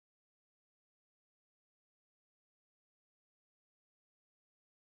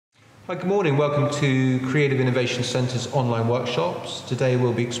Hi, good morning. Welcome to Creative Innovation Centre's online workshops. Today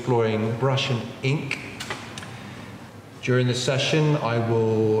we'll be exploring brush and ink. During this session I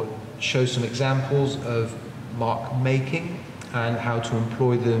will show some examples of mark making and how to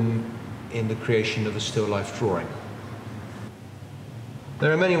employ them in the creation of a still life drawing.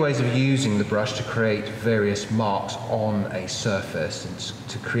 There are many ways of using the brush to create various marks on a surface and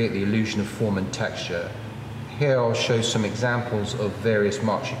to create the illusion of form and texture. Here I'll show some examples of various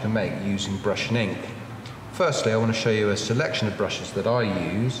marks you can make using brush and ink. Firstly, I want to show you a selection of brushes that I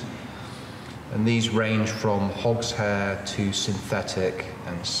use, and these range from hog's hair to synthetic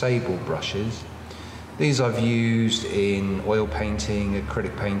and sable brushes. These I've used in oil painting,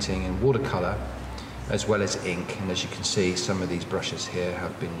 acrylic painting and watercolour, as well as ink, and as you can see some of these brushes here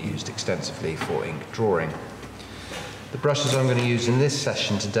have been used extensively for ink drawing. The brushes I'm going to use in this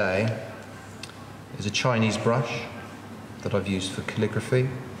session today is a Chinese brush that I've used for calligraphy,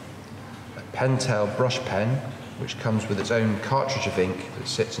 a Pentel brush pen which comes with its own cartridge of ink that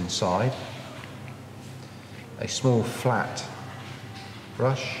sits inside, a small flat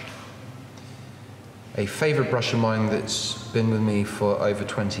brush, a favourite brush of mine that's been with me for over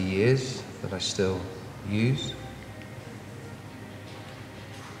 20 years that I still use,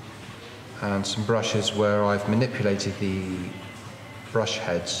 and some brushes where I've manipulated the brush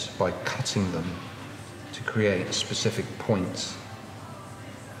heads by cutting them to create specific points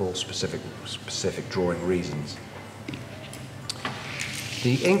for specific drawing reasons.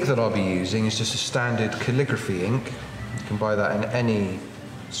 The ink that I'll be using is just a standard calligraphy ink. You can buy that in any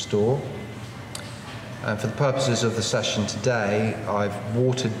store. And for the purposes of the session today, I've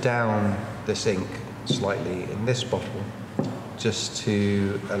watered down this ink slightly in this bottle just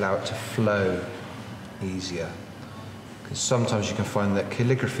to allow it to flow easier. Because sometimes you can find that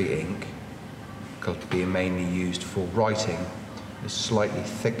calligraphy ink, being mainly used for writing, is slightly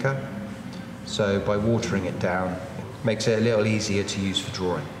thicker, so by watering it down it makes it a little easier to use for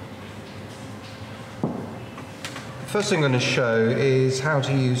drawing. The first thing I'm going to show is how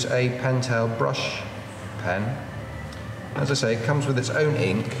to use a Pentel brush pen. As I say, it comes with its own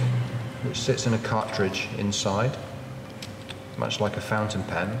ink which sits in a cartridge inside, much like a fountain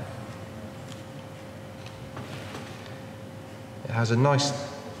pen. It has a nice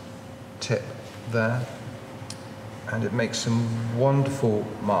tip there, and it makes some wonderful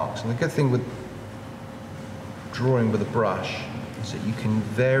marks. And the good thing with drawing with a brush is that you can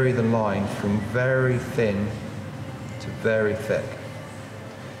vary the line from very thin to very thick.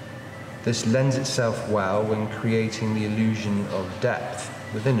 This lends itself well when creating the illusion of depth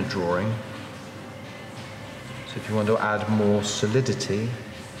within a drawing. So if you want to add more solidity,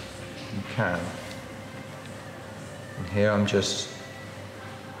 you can. And here I'm just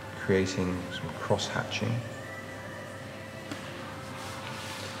creating some cross-hatching.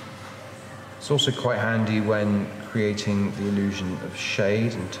 It's also quite handy when creating the illusion of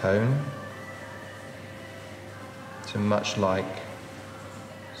shade and tone. So much like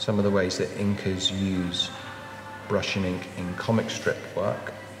some of the ways that inkers use brush and ink in comic strip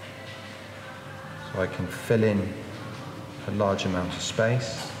work. So I can fill in a large amount of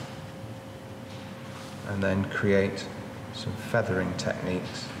space and then create some feathering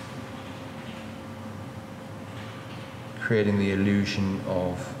techniques, creating the illusion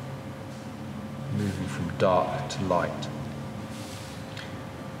of moving from dark to light.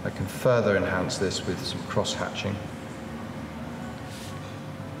 I can further enhance this with some cross-hatching,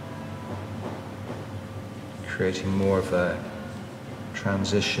 creating more of a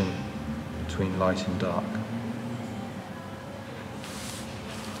transition between light and dark.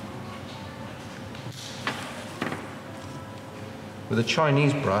 With a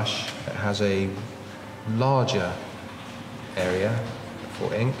Chinese brush, it has a larger area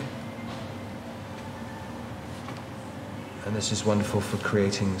for ink, and this is wonderful for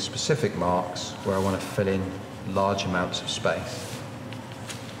creating specific marks where I want to fill in large amounts of space.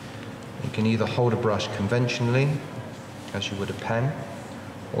 You can either hold a brush conventionally, as you would a pen,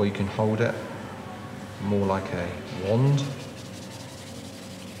 or you can hold it more like a wand,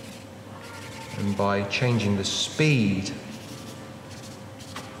 and by changing the speed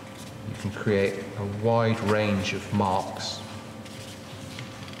you can create a wide range of marks.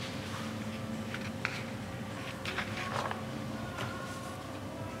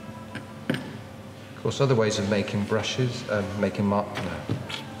 Of course, other ways of making brushes, making marks, no.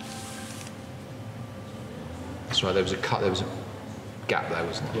 That's right, there was a cut, there was a gap there,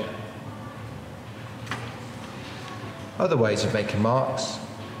 wasn't there? Yeah. Other ways of making marks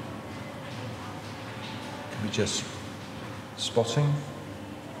could be just spotting.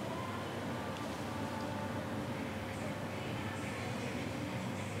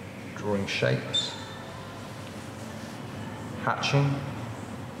 drawing shapes, hatching.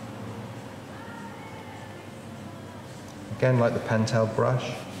 Again, like the pen-tailed brush,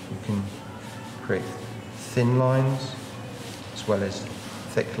 you can create thin lines as well as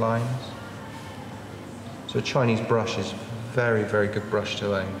thick lines. So a Chinese brush is a very, very good brush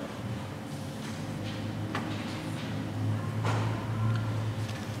to own.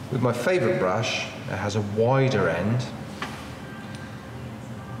 With my favourite brush, it has a wider end.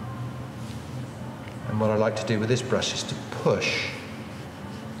 And what I like to do with this brush is to push.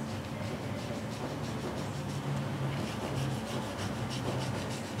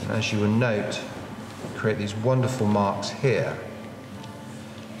 And as you will note, create these wonderful marks here.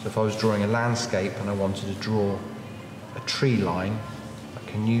 So if I was drawing a landscape and I wanted to draw a tree line, I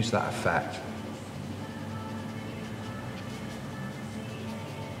can use that effect.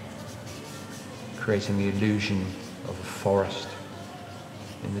 Creating the illusion of a forest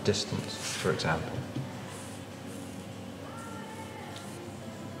in the distance, for example.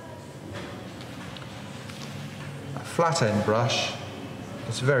 A flat end brush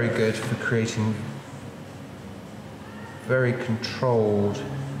is very good for creating very controlled,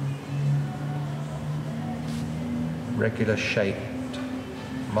 regular shaped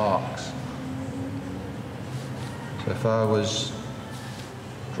marks. So if I was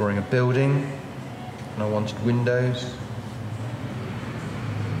drawing a building and I wanted windows,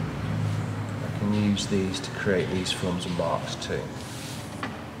 I can use these to create these forms of marks too.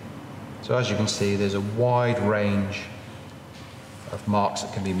 So as you can see, there's a wide range of marks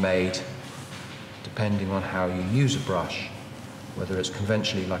that can be made depending on how you use a brush, whether it's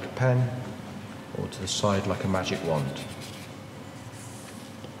conventionally like a pen or to the side like a magic wand.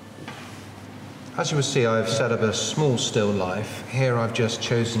 As you will see, I've set up a small still life. Here I've just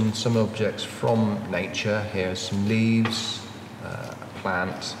chosen some objects from nature. Here's some leaves, a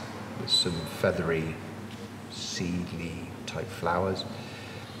plant with some feathery, seedly type flowers,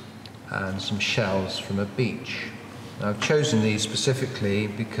 and some shells from a beach. Now, I've chosen these specifically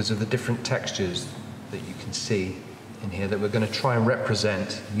because of the different textures that you can see in here that we're going to try and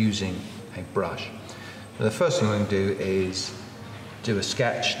represent using a brush. Now, the first thing I'm going to do is do a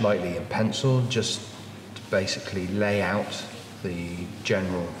sketch lightly in pencil, just to basically lay out the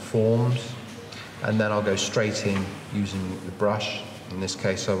general forms, and then I'll go straight in using the brush. In this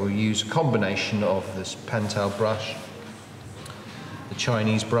case, I will use a combination of this pen-tailed brush, the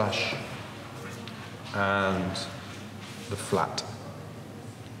Chinese brush, and the flat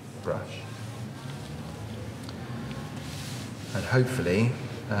brush. And hopefully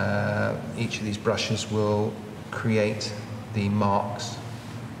each of these brushes will create the marks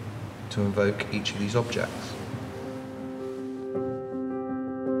to invoke each of these objects.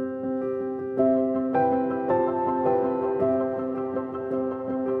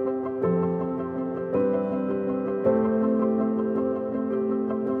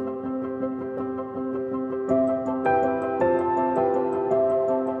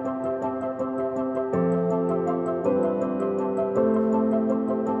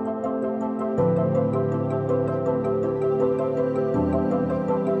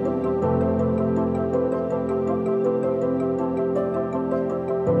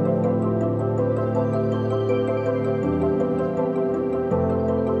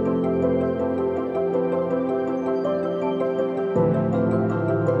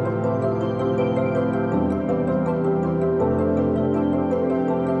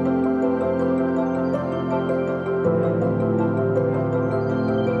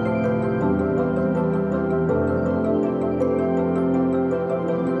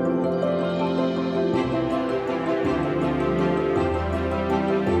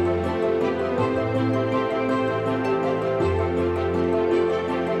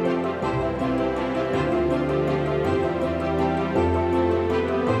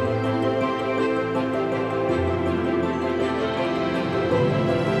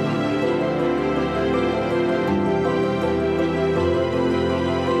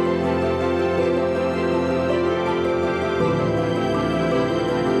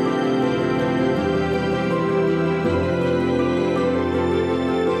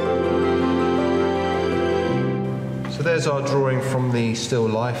 So there's our drawing from the still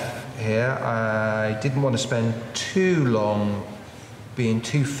life here. I didn't want to spend too long being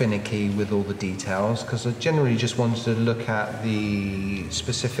too finicky with all the details, because I generally just wanted to look at the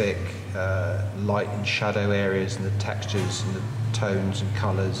specific light and shadow areas and the textures and the tones and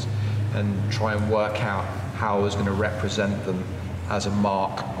colours, and try and work out how I was going to represent them as a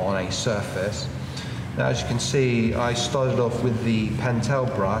mark on a surface. Now, as you can see, I started off with the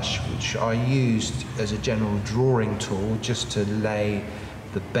pen-tailed brush, which I used as a general drawing tool just to lay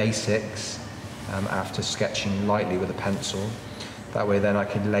the basics after sketching lightly with a pencil. That way then I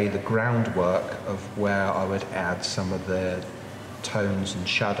could lay the groundwork of where I would add some of the tones and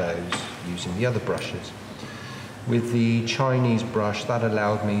shadows using the other brushes. With the Chinese brush, that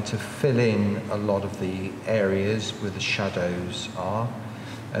allowed me to fill in a lot of the areas where the shadows are,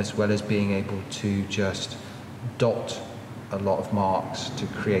 as well as being able to just dot a lot of marks to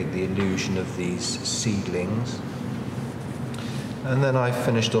create the illusion of these seedlings. And then I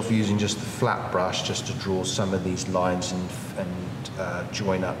finished off using just the flat brush just to draw some of these lines and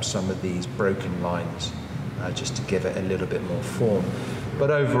join up some of these broken lines just to give it a little bit more form.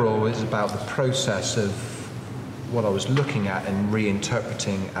 But overall it's about the process of what I was looking at and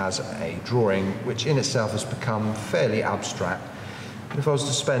reinterpreting as a drawing, which in itself has become fairly abstract. But if I was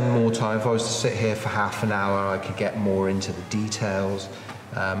to spend more time, if I was to sit here for half an hour, I could get more into the details,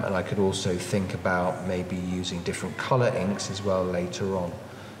 and I could also think about maybe using different colour inks as well later on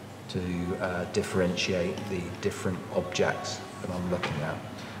to differentiate the different objects that I'm looking at.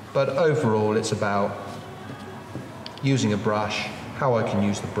 But overall it's about using a brush, how I can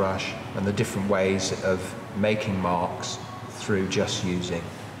use the brush, and the different ways of making marks through just using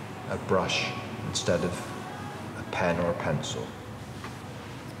a brush instead of a pen or a pencil.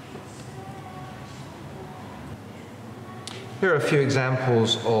 Here are a few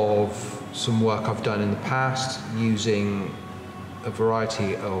examples of some work I've done in the past using a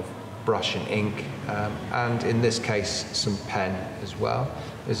variety of brush and ink, and in this case some pen as well.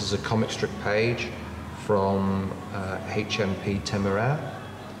 This is a comic strip page from HMP Temeraire.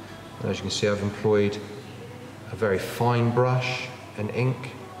 And as you can see, I've employed a very fine brush and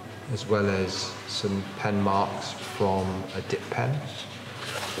ink, as well as some pen marks from a dip pen.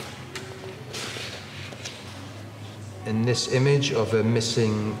 In this image of a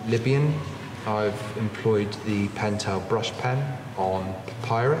missing Libyan, I've employed the Pentel brush pen on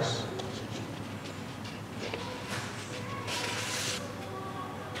papyrus.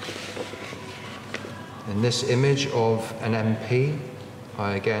 In this image of an MP,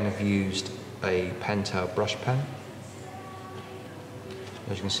 I again have used a Pentel brush pen.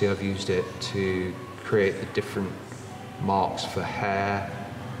 As you can see, I've used it to create the different marks for hair,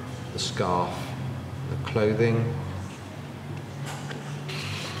 the scarf, the clothing.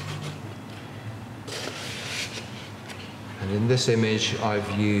 And in this image,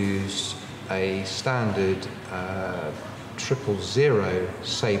 I've used a standard 000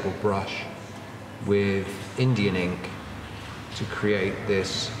 sable brush with Indian ink to create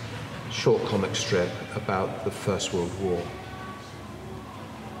this short comic strip about the First World War.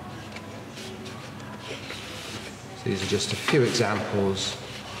 So these are just a few examples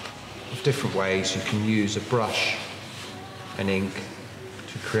of different ways you can use a brush and ink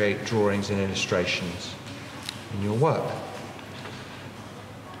to create drawings and illustrations in your work.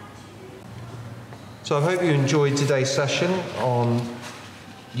 So I hope you enjoyed today's session on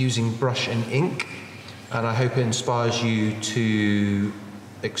using brush and ink, and I hope it inspires you to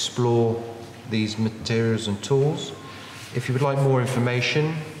explore these materials and tools. If you would like more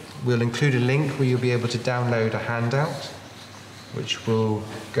information, we'll include a link where you'll be able to download a handout which will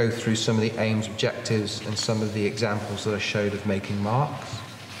go through some of the aims, objectives and some of the examples that I showed of making marks.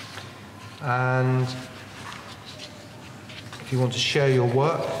 And if you want to share your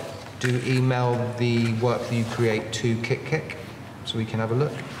work, do email the work that you create to CICCIC so we can have a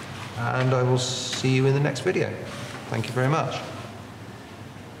look. And I will see you in the next video. Thank you very much.